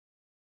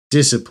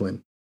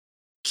discipline.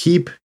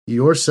 Keep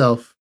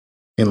yourself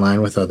in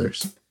line with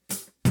others.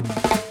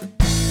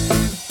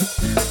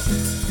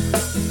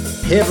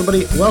 Hey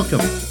everybody,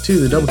 welcome to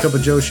the Double Cup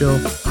of Joe Show.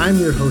 I'm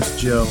your host,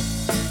 Joe.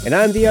 And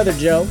I'm the other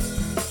Joe.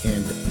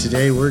 And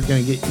today we're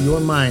going to get your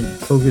mind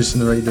focused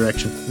in the right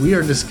direction. We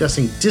are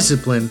discussing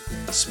discipline,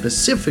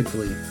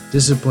 specifically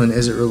discipline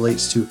as it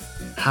relates to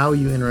how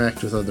you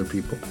interact with other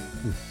people.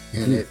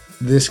 And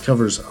this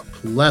covers a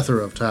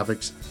plethora of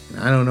topics. And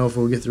I don't know if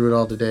we'll get through it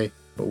all today,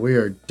 but we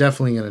are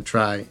definitely going to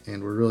try,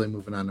 and we're really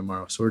moving on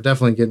tomorrow. So we're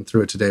definitely getting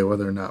through it today,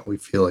 whether or not we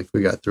feel like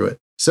we got through it.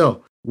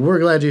 So we're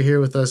glad you're here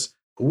with us.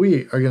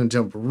 We are going to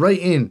jump right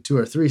into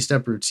our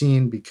 3-step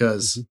routine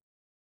because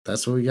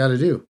that's what we got to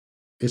do.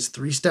 It's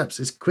 3 steps.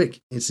 It's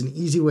quick. It's an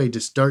easy way to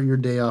start your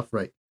day off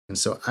right. And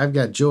so I've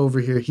got Joe over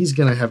here. He's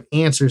going to have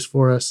answers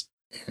for us,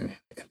 and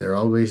they're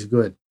always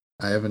good.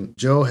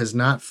 Joe has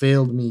not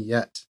failed me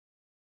yet.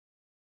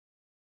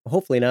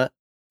 Hopefully not.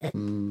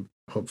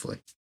 Hopefully.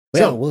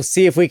 Well, we'll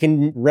see if we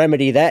can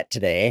remedy that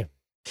today.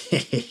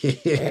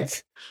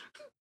 Thanks,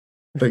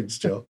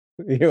 Joe.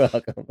 You're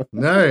welcome. All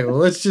right, well,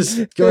 let's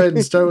just go ahead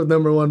and start with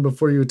number 1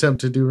 before you attempt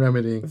to do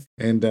remedying.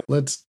 And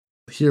let's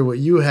hear what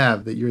you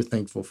have that you're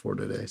thankful for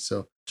today.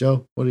 So,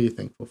 Joe, what are you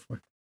thankful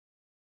for?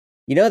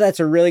 You know, that's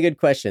a really good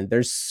question.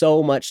 There's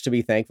so much to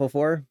be thankful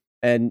for.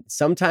 And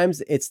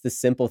sometimes it's the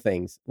simple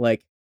things.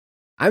 Like,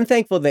 I'm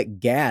thankful that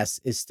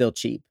gas is still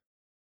cheap.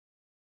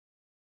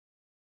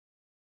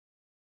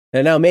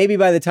 And now maybe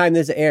by the time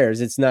this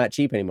airs, it's not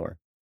cheap anymore.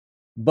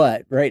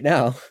 But right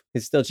now,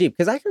 it's still cheap.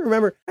 Because I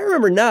remember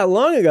not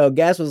long ago,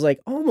 gas was like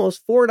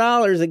almost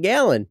 $4 a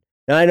gallon.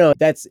 Now, I know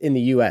that's in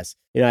the U.S.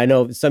 You know, I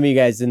know some of you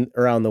guys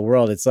around the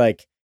world, it's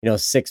like,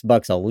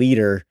 $6 a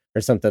liter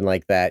or something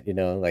like that.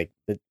 Like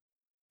it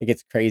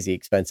gets crazy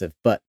expensive.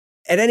 But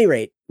at any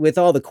rate, with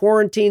all the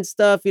quarantine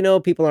stuff,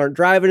 people aren't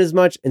driving as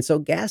much. And so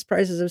gas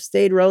prices have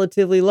stayed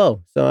relatively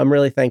low. So I'm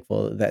really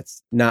thankful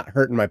that's not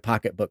hurting my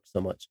pocketbook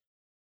so much.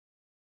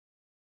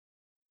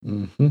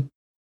 Mm-hmm.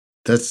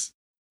 That's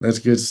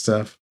good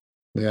stuff.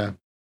 Yeah.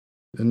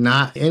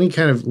 Not any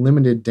kind of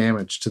limited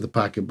damage to the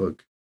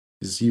pocketbook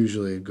is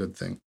usually a good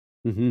thing.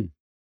 Mm-hmm.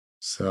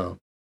 So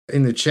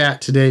in the chat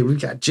today, we've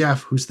got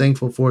Jeff, who's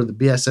thankful for the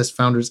BSS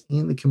founders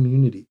and the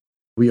community.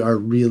 We are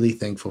really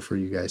thankful for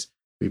you guys.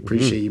 We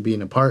appreciate you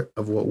being a part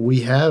of what we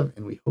have,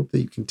 and we hope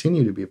that you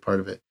continue to be a part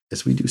of it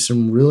as we do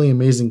some really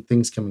amazing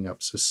things coming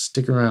up. So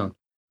stick around,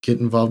 get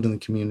involved in the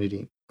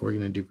community. We're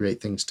going to do great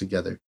things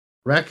together.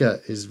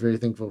 Rekka is very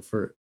thankful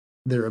for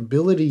their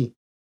ability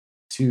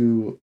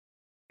to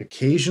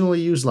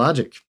occasionally use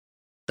logic.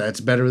 That's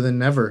better than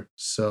never.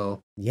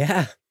 So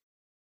yeah.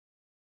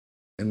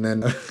 And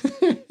then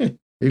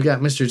you've got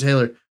Mr.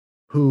 Taylor,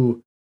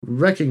 who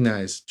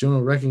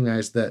Jonah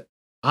recognized that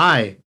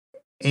I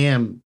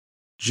am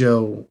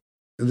Joe.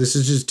 This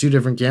is just 2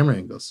 different camera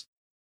angles.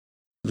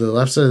 The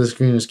left side of the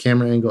screen is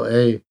camera angle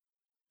A,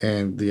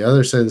 and the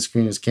other side of the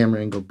screen is camera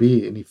angle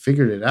B, and he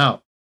figured it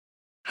out.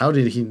 How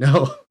did he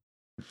know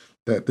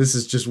that this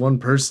is just one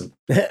person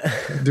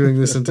doing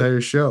this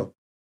entire show?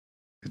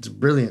 It's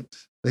brilliant.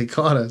 They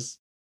caught us.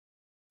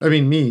 I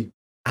mean, me.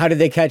 How did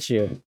they catch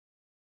you?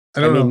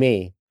 I don't know.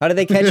 Me. How did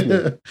they catch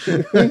me?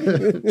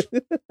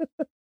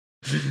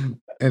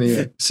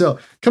 Anyway, so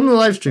come to the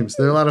live streams.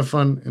 They're a lot of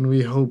fun, and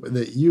we hope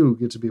that you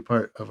get to be a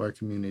part of our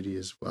community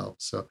as well.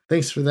 So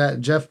thanks for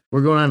that, Jeff.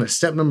 We're going on to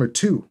step number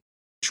 2,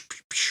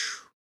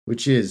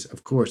 which is,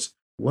 of course,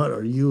 what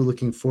are you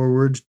looking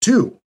forward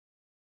to?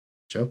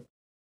 Joe?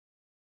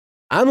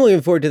 I'm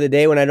looking forward to the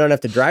day when I don't have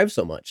to drive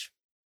so much.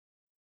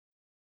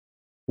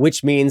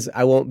 Which means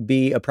I won't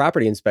be a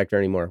property inspector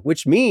anymore.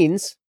 Which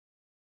means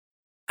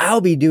I'll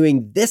be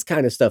doing this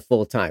kind of stuff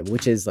full time,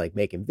 which is like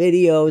making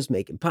videos,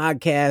 making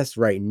podcasts,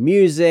 writing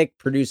music,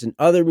 producing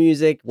other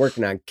music,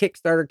 working on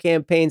Kickstarter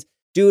campaigns,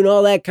 doing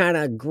all that kind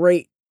of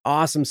great,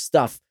 awesome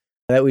stuff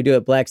that we do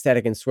at Black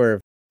Static and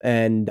Swerve.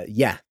 And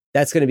yeah,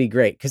 that's going to be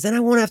great. Because then I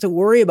won't have to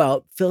worry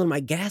about filling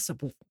my tank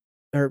up with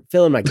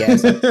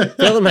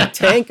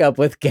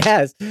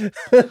gas.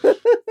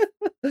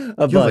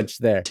 A bunch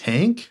there.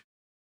 Tank?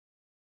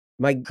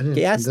 My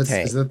gas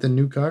tank. Is that the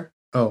new car?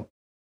 Oh.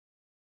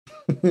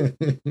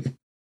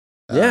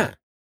 Yeah.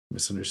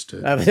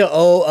 Misunderstood.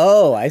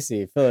 I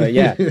see.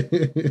 Yeah.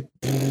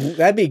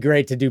 That'd be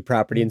great to do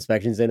property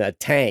inspections in a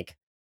tank.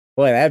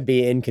 Boy, that'd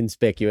be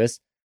inconspicuous.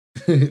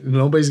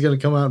 Nobody's going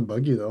to come out and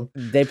bug you, though.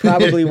 They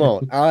probably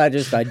won't. I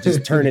just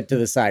turn it to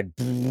the side.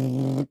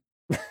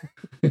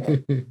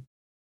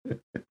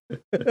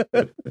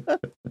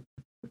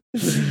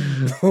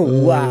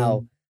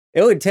 Wow.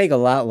 It would take a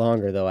lot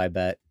longer, though, I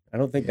bet. I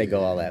don't think they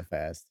go all that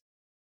fast.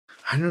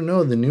 I don't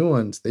know. The new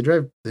ones, they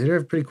drive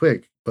pretty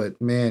quick,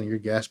 but man, your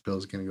gas bill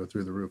is going to go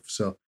through the roof.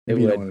 So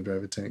maybe you don't want to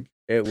drive a tank.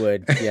 It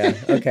would. Yeah.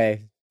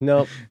 Okay.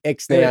 Nope.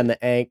 Ixnay on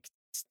the ank.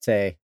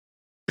 Say.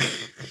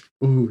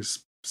 Ooh,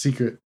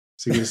 secret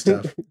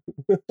stuff.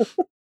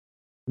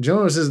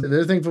 Jonah says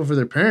they're thankful for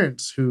their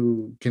parents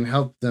who can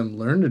help them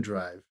learn to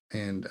drive,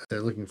 and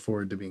they're looking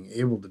forward to being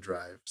able to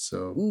drive.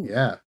 So,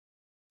 yeah,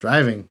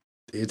 driving,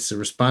 it's a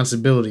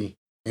responsibility,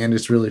 and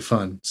it's really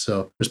fun.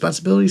 So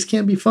responsibilities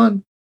can be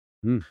fun.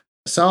 Mm.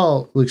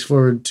 Saul looks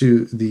forward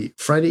to the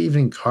Friday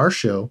evening car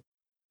show.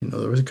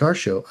 There was a car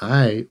show.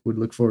 I would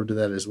look forward to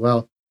that as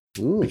well.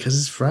 Ooh. Because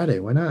it's Friday.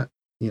 Why not?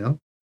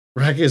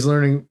 Rack is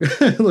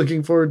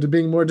looking forward to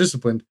being more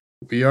disciplined.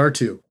 We are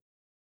too.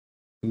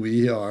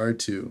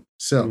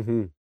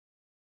 So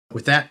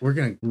with that, we're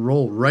going to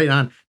roll right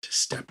on to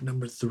step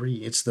number 3.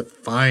 It's the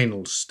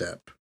final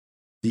step,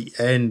 the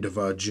end of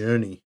our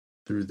journey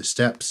through the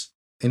steps.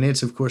 And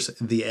it's, of course,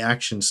 the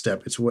action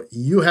step. It's what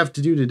you have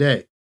to do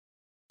today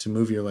to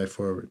move your life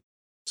forward.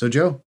 So,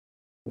 Joe,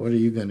 what are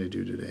you going to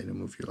do today to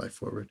move your life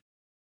forward?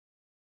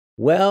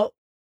 Well,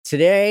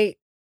 today,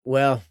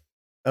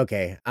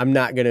 okay, I'm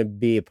not going to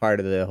be a part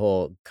of the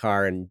whole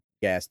car and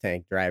gas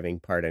tank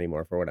driving part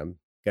anymore for what I'm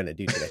going to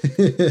do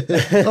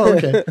today. Oh,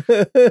 okay.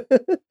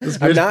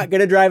 I'm not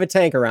going to drive a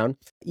tank around.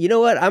 You know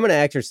what? I'm going to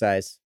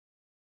exercise.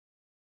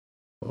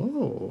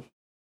 Oh.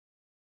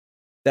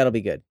 That'll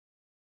be good.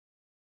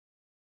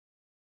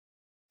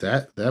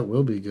 That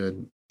will be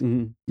good.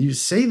 Mm-hmm. You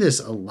say this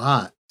a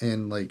lot,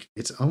 and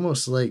it's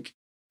almost like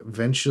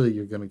eventually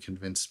you're going to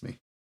convince me.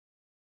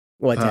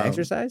 What, to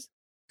exercise?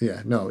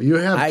 Yeah, no, you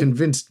have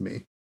convinced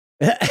me.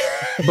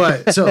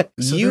 But so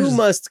you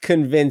must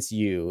convince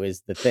you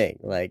is the thing.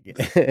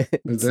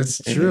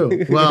 That's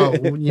true. Well,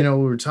 what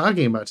we're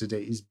talking about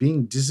today is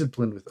being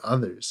disciplined with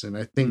others, and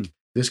I think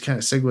this kind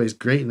of segues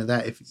great into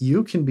that. If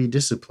you can be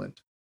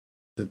disciplined,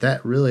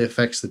 that really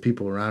affects the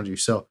people around you.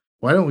 So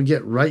why don't we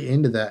get right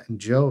into that? And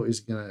Joe is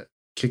gonna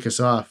kick us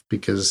off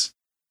because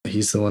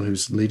he's the one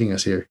who's leading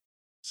us here.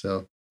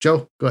 So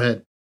Joe, go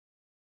ahead.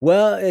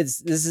 Well,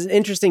 this is an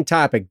interesting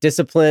topic,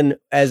 discipline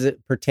as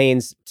it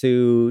pertains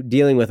to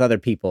dealing with other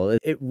people.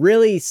 It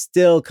really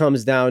still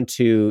comes down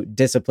to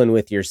discipline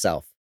with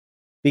yourself,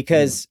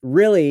 because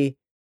really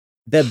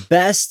the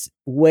best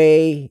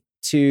way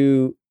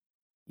to,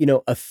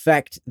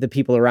 affect the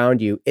people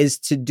around you is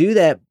to do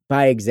that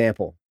by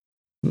example.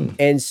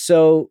 And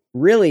so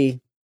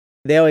really,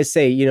 they always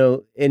say,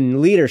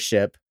 in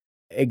leadership,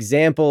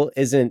 example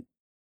isn't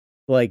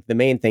like the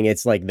main thing.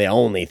 It's like the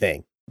only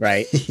thing.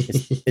 Right?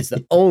 It's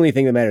the only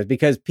thing that matters,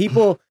 because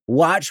people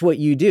watch what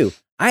you do.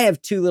 I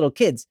have 2 little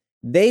kids.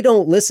 They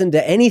don't listen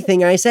to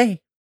anything I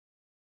say.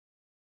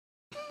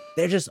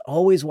 They're just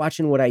always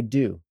watching what I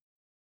do.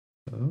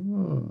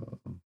 Oh.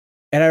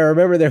 And I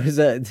remember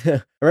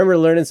I remember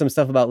learning some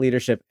stuff about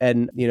leadership,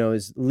 and,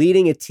 is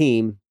leading a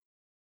team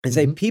and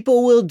say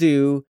people will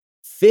do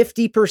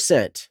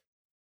 50%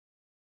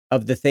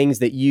 of the things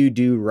that you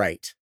do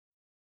right.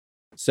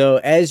 So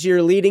as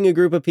you're leading a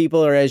group of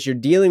people, or as you're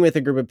dealing with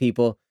a group of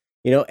people,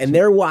 and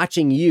they're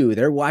watching you,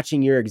 they're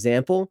watching your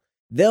example,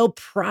 they'll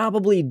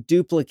probably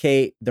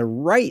duplicate the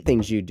right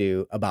things you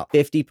do about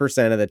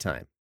 50% of the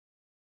time.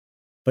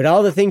 But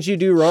all the things you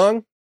do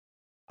wrong,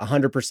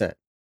 100%.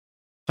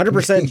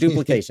 100%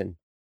 duplication.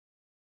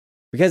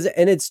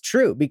 And it's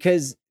true,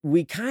 because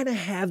we kind of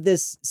have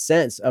this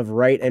sense of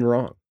right and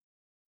wrong.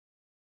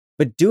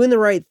 But doing the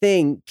right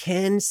thing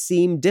can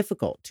seem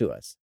difficult to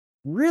us.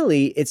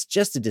 Really, it's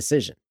just a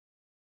decision.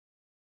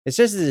 It's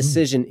just a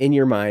decision in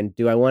your mind.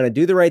 Do I want to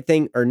do the right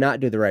thing or not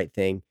do the right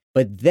thing?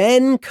 But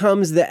then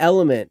comes the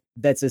element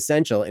that's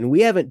essential. And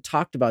we haven't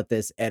talked about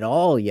this at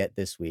all yet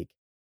this week,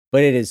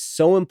 but it is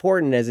so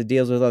important as it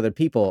deals with other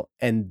people.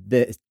 And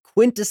the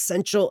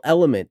quintessential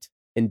element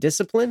in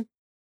discipline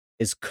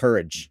is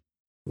courage.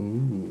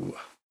 Ooh.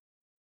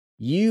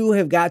 You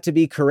have got to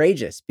be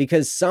courageous,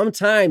 because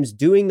sometimes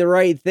doing the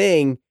right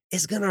thing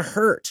is going to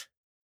hurt.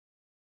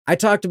 I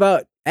talked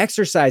about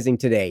exercising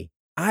today.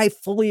 I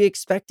fully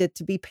expect it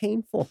to be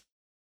painful,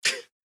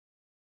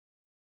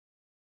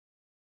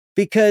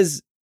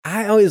 because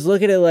I always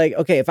look at it like,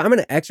 okay, if I'm going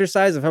to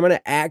exercise, if I'm going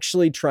to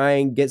actually try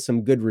and get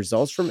some good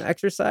results from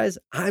exercise,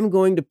 I'm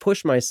going to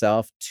push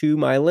myself to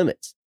my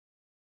limits.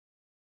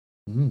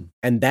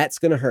 And that's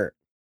going to hurt.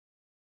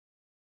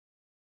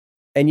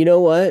 And you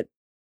know what?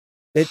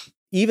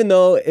 Even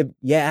though,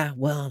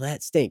 that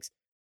stinks.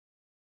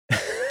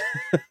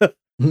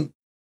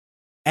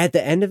 At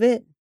the end of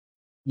it,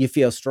 you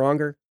feel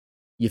stronger.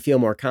 You feel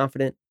more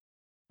confident.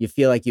 You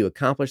feel like you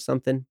accomplished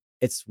something.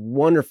 It's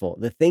wonderful.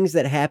 The things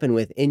that happen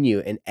within you,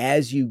 and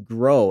as you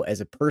grow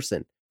as a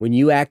person, when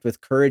you act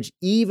with courage,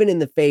 even in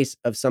the face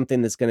of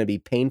something that's going to be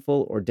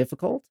painful or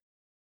difficult,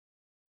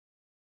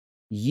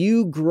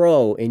 you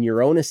grow in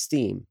your own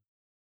esteem.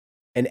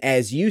 And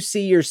as you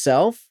see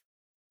yourself,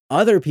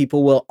 other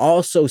people will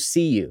also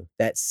see you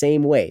that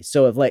same way.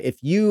 So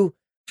if you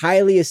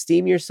highly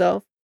esteem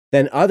yourself,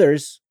 then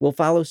others will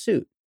follow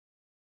suit.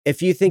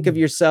 If you think of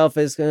yourself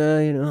as,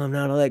 I'm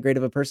not all that great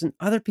of a person,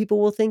 other people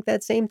will think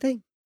that same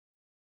thing.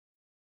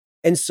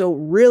 And so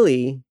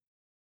really,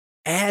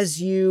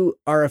 as you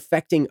are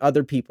affecting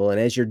other people and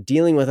as you're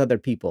dealing with other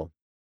people,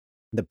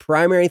 the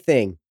primary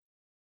thing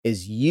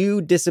is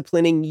you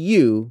disciplining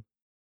you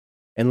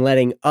and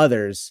letting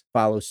others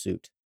follow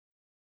suit.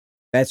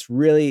 That's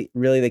really,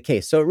 really the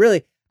case. So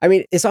really,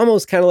 it's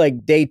almost kind of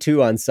like day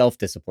 2 on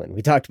self-discipline.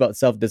 We talked about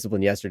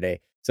self-discipline yesterday.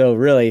 So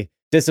really,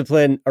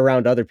 discipline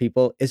around other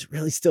people is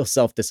really still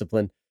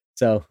self-discipline.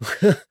 So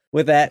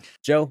with that,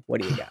 Joe,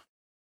 what do you got?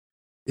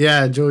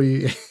 Yeah, Joe,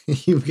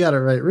 you've got it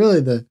right.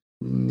 Really,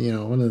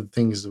 one of the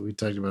things that we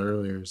talked about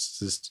earlier is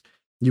just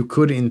you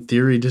could, in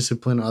theory,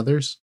 discipline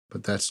others,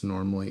 but that's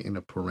normally in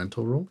a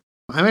parental role.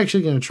 I'm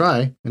actually going to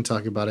try and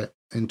talk about it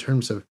in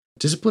terms of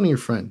disciplining your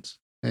friends,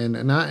 and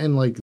not in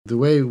like the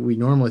way we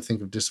normally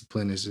think of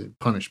discipline is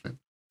punishment.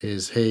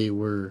 Is, hey,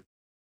 we're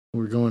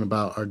going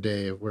about our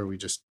day where we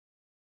just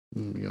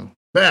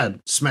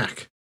bad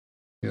smack.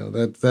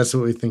 That's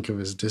what we think of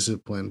as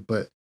discipline.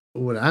 But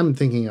what I'm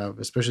thinking of,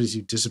 especially as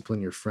you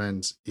discipline your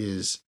friends,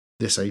 is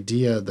this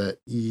idea that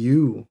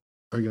you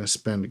are going to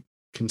spend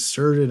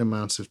concerted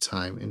amounts of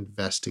time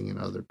investing in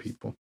other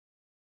people.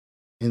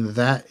 And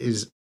that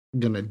is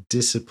going to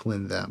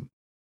discipline them.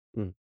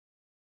 Mm.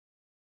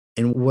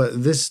 And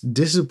what this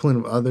discipline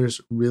of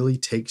others really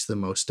takes the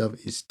most of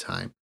is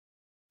time.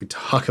 We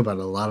talk about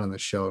it a lot on the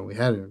show, and we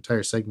had an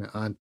entire segment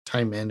on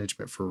time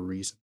management for a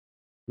reason.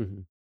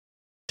 Mm-hmm.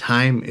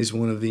 Time is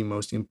one of the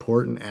most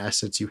important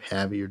assets you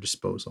have at your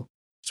disposal.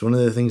 It's one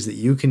of the things that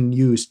you can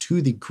use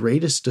to the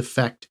greatest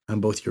effect on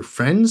both your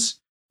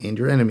friends and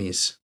your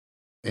enemies.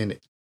 And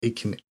it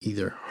can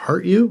either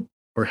hurt you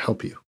or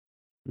help you.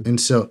 Mm-hmm. And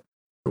so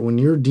when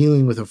you're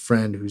dealing with a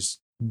friend who's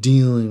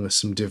dealing with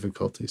some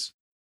difficulties,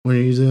 when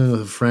you're dealing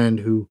with a friend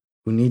who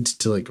needs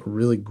to like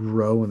really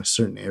grow in a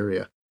certain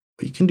area,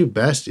 what you can do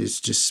best is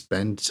just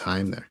spend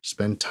time there,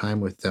 spend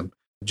time with them.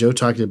 Joe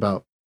talked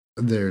about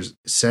there's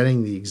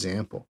setting the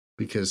example,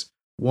 because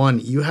one,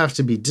 you have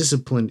to be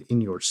disciplined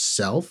in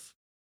yourself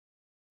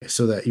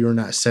so that you're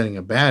not setting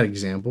a bad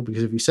example,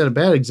 because if you set a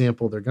bad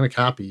example, they're going to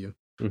copy you.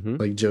 Mm-hmm.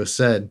 Like Joe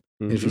said.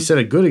 Mm-hmm. And if you set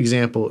a good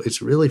example,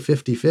 it's really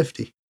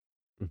 50-50.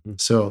 Mm-hmm.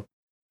 So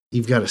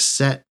you've got to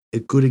set a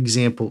good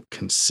example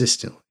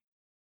consistently.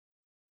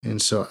 And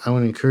so I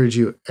want to encourage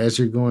you, as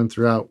you're going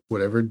throughout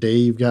whatever day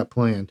you've got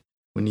planned,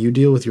 when you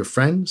deal with your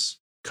friends,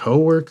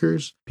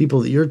 coworkers, people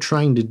that you're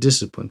trying to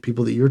discipline,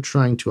 people that you're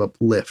trying to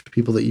uplift,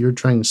 people that you're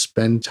trying to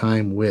spend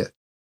time with,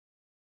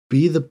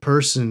 be the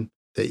person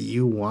that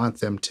you want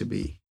them to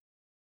be.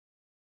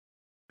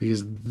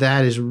 Because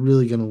that is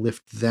really going to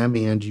lift them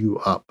and you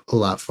up a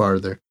lot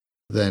farther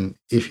than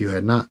if you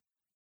had not.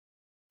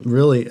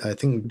 Really, I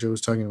think Joe was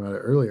talking about it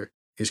earlier,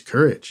 is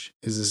courage,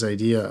 is this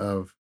idea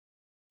of,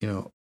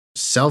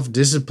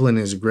 self-discipline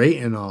is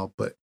great and all,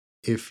 but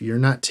if you're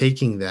not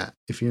taking that,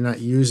 if you're not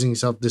using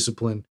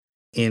self-discipline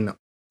in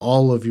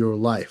all of your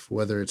life,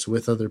 whether it's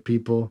with other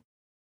people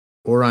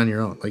or on your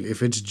own, like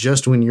if it's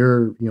just when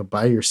you're,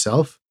 by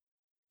yourself,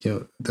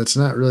 that's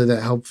not really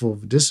that helpful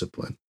of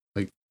discipline.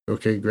 Like,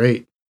 okay,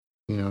 great.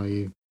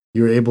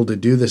 You're able to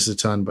do this a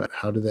ton, but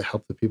how did that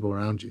help the people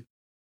around you?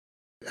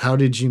 How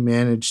did you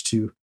manage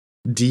to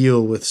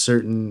deal with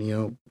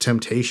certain,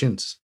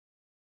 temptations?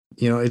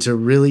 It's a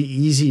really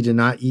easy to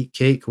not eat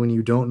cake when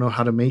you don't know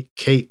how to make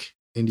cake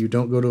and you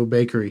don't go to a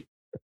bakery.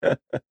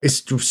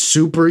 It's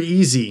super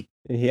easy.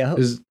 Yeah.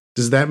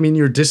 Does that mean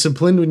you're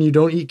disciplined when you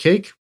don't eat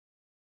cake?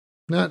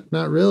 Not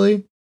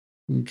really.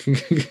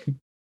 It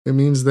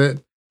means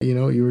that,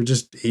 you were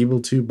just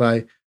able to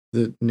by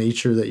the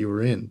nature that you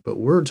were in. But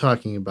we're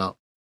talking about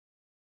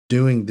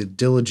doing the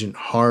diligent,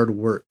 hard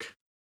work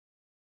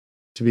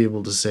to be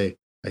able to say,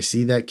 I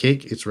see that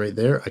cake. It's right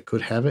there. I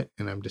could have it,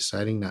 and I'm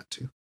deciding not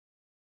to.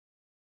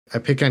 I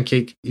pick on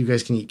cake. You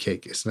guys can eat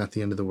cake. It's not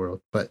the end of the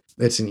world, but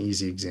it's an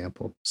easy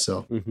example.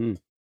 So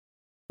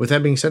with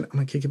that being said, I'm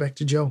going to kick it back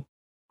to Joe,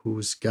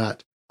 who's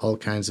got all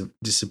kinds of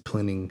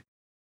discipline.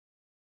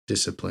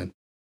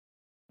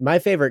 My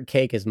favorite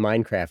cake is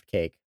Minecraft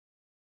cake.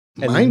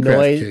 And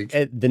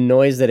Cake? The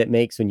noise that it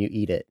makes when you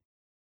eat it.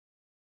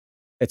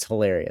 It's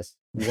hilarious.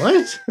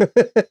 What?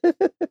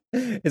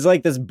 It's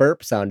like this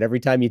burp sound every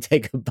time you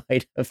take a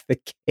bite of the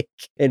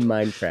cake in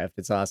Minecraft.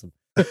 It's awesome.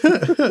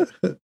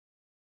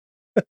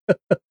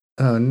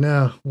 Oh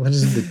no! What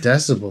is the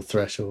decibel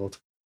threshold?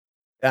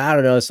 I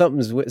don't know.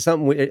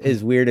 Something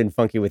is weird and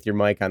funky with your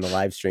mic on the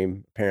live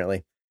stream,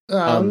 apparently.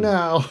 Oh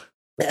no!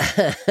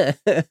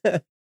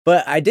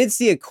 But I did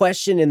see a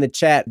question in the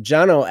chat.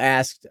 Jono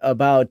asked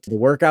about the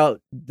workout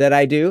that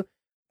I do.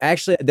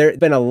 Actually, there's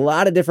been a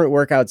lot of different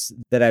workouts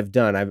that I've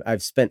done.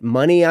 I've spent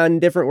money on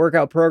different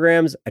workout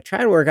programs. I try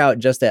and work out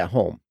just at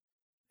home,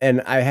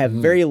 and I have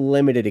very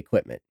limited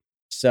equipment.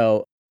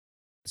 So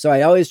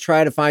I always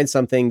try to find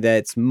something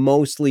that's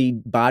mostly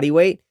body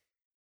weight,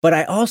 but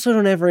I also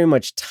don't have very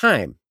much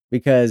time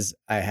because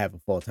I have a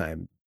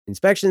full-time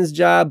inspections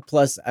job.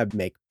 Plus I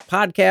make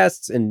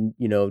podcasts and,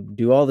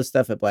 do all the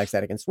stuff at Black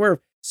Static and Swerve.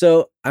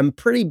 So I'm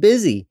pretty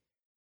busy.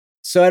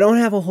 So I don't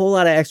have a whole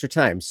lot of extra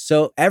time.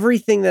 So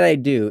everything that I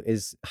do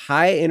is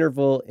high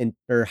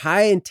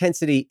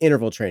intensity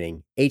interval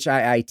training,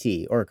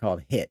 HIIT, or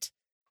called HIIT.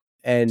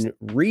 And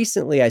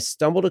recently I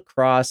stumbled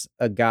across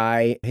a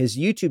guy, his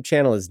YouTube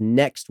channel is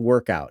Next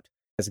Workout.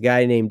 It's a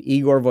guy named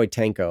Igor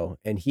Voitenko,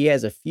 and he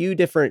has a few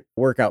different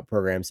workout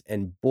programs.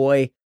 And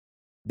boy,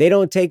 they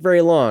don't take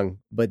very long,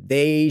 but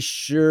they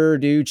sure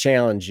do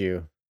challenge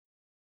you.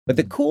 But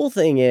the cool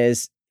thing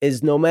is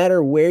is no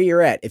matter where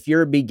you're at, if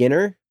you're a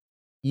beginner,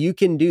 you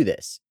can do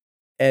this.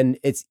 And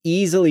it's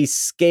easily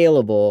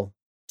scalable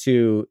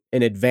to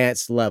an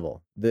advanced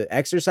level. The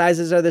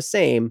exercises are the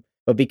same,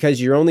 but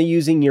because you're only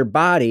using your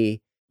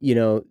body,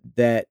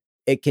 that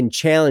it can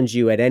challenge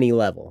you at any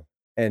level.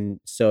 And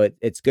so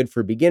it's good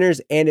for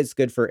beginners and it's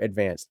good for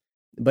advanced.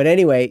 But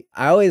anyway,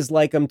 I always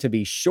like them to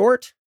be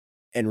short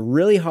and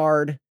really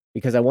hard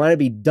because I want to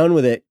be done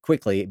with it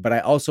quickly, but I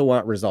also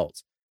want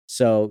results.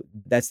 So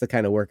that's the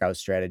kind of workout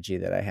strategy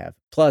that I have.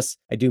 Plus,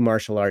 I do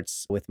martial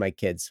arts with my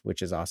kids,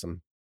 which is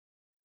awesome.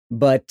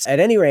 But at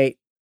any rate,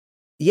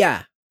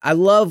 yeah, I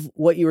love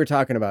what you were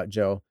talking about,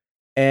 Joe.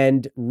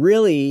 And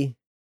really,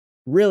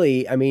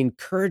 I mean,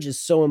 courage is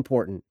so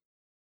important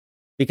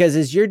because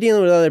as you're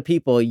dealing with other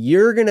people,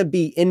 you're going to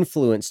be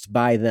influenced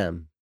by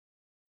them.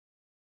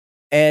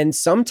 And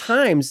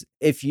sometimes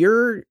if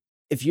you're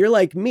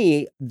like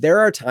me, there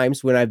are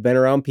times when I've been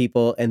around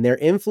people and their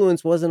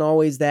influence wasn't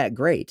always that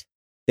great.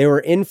 They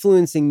were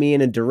influencing me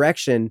in a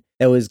direction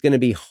that was going to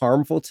be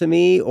harmful to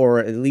me, or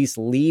at least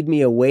lead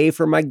me away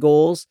from my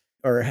goals,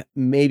 or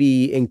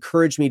maybe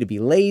encourage me to be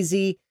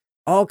lazy,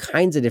 all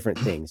kinds of different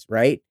things,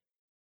 right?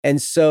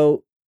 And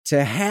so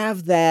to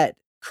have that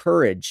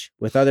courage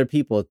with other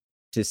people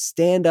to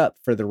stand up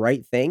for the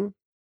right thing,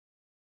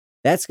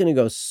 that's going to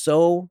go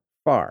so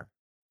far.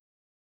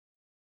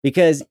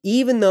 Because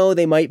even though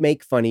they might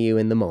make fun of you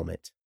in the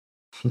moment,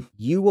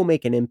 you will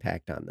make an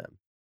impact on them.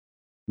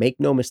 Make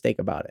no mistake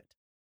about it.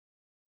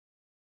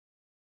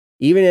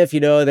 Even if,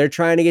 they're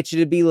trying to get you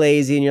to be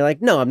lazy and you're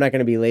like, no, I'm not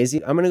going to be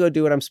lazy. I'm going to go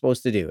do what I'm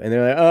supposed to do. And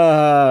they're like,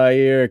 oh,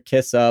 you're a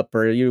kiss up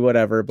or you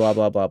whatever, blah,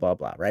 blah, blah, blah,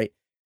 blah, right?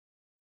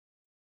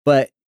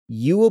 But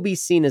you will be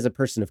seen as a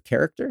person of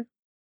character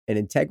and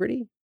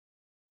integrity.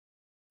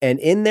 And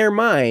in their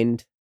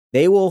mind,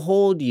 they will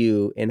hold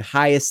you in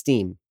high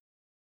esteem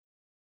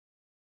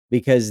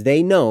because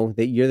they know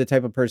that you're the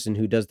type of person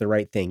who does the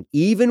right thing,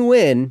 even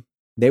when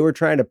they were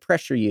trying to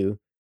pressure you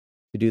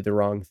to do the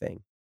wrong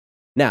thing.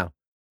 Now,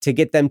 to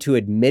get them to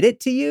admit it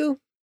to you,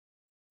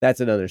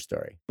 that's another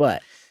story.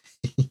 But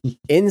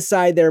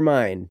inside their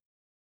mind,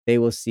 they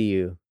will see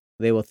you.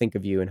 They will think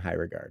of you in high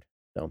regard.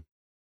 So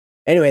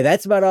anyway,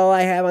 that's about all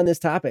I have on this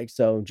topic.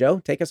 So Joe,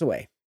 take us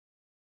away.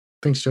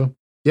 Thanks, Joe.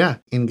 Yeah.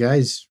 And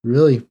guys,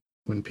 really,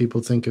 when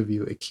people think of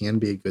you, it can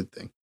be a good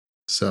thing.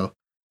 So,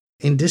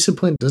 and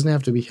discipline doesn't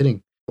have to be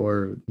hitting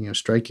or,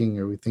 striking,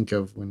 or we think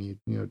of when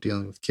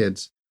dealing with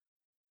kids.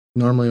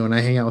 Normally when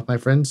I hang out with my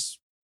friends,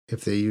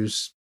 if they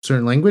use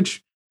certain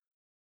language,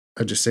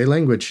 I just say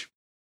language,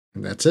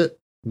 and that's it.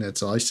 And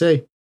that's all I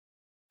say.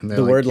 And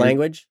the word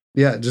language?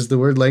 Yeah, just the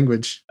word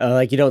language.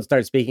 Like you don't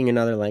start speaking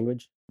another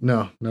language?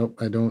 Nope,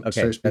 I don't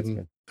start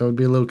speaking. That would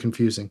be a little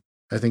confusing.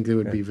 I think they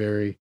would be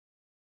very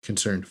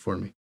concerned for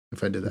me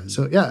if I did that. Mm-hmm.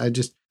 So yeah,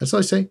 that's all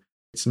I say.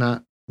 It's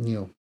not,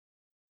 I'm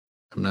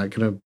not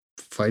going to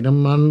fight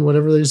them on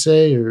whatever they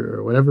say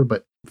or whatever.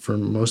 But for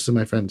most of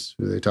my friends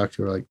who they talk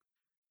to are like,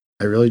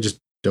 I really just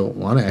don't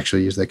want to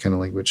actually use that kind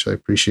of language. So I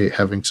appreciate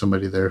having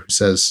somebody there who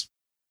says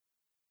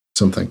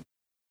something.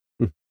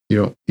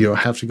 You don't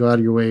have to go out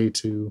of your way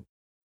to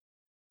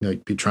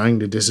be trying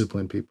to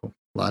discipline people.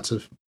 Lots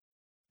of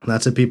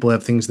people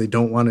have things they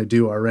don't want to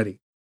do already.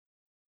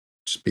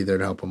 Just be there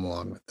to help them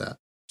along with that.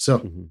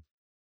 So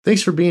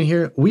thanks for being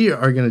here. We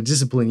are going to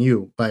discipline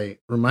you by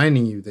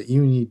reminding you that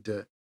you need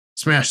to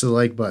smash the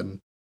like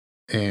button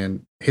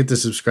and hit the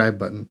subscribe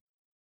button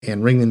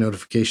and ring the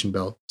notification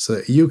bell so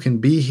that you can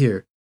be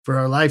here for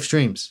our live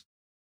streams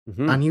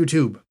on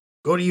YouTube.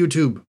 Go to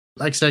YouTube,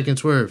 like Stack and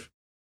Swerve,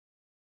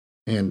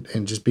 and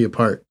just be a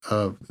part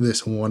of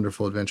this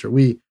wonderful adventure.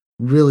 We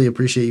really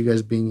appreciate you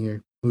guys being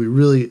here. We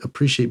really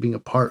appreciate being a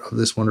part of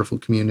this wonderful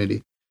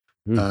community.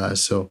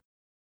 So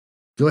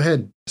go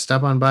ahead,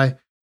 stop on by.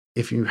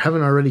 If you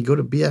haven't already, go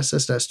to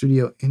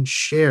bss.studio and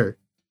share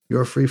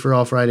your Free for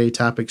All Friday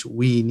topics.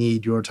 We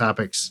need your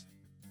topics.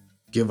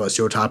 Give us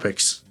your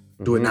topics.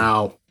 Do it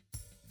now.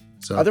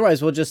 So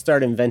otherwise, we'll just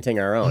start inventing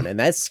our own, and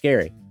that's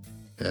scary.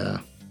 Yeah,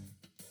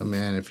 oh,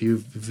 man. If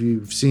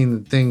you've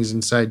seen the things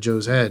inside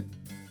Joe's head,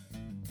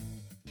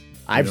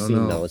 I've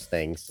seen those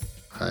things.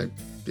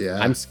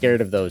 I'm scared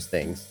of those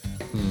things.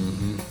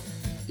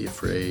 Be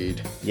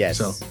afraid. Yes.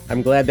 So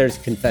I'm glad there's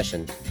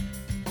confession.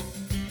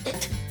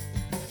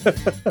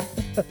 Yep.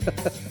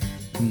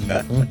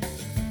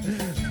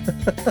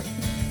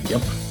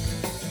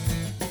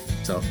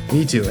 So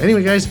me too.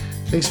 Anyway, guys,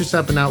 thanks for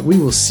stopping out. We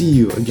will see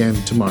you again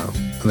tomorrow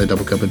on the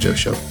Double Cup of Joe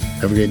show.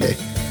 Have a great day.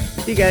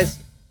 See you guys.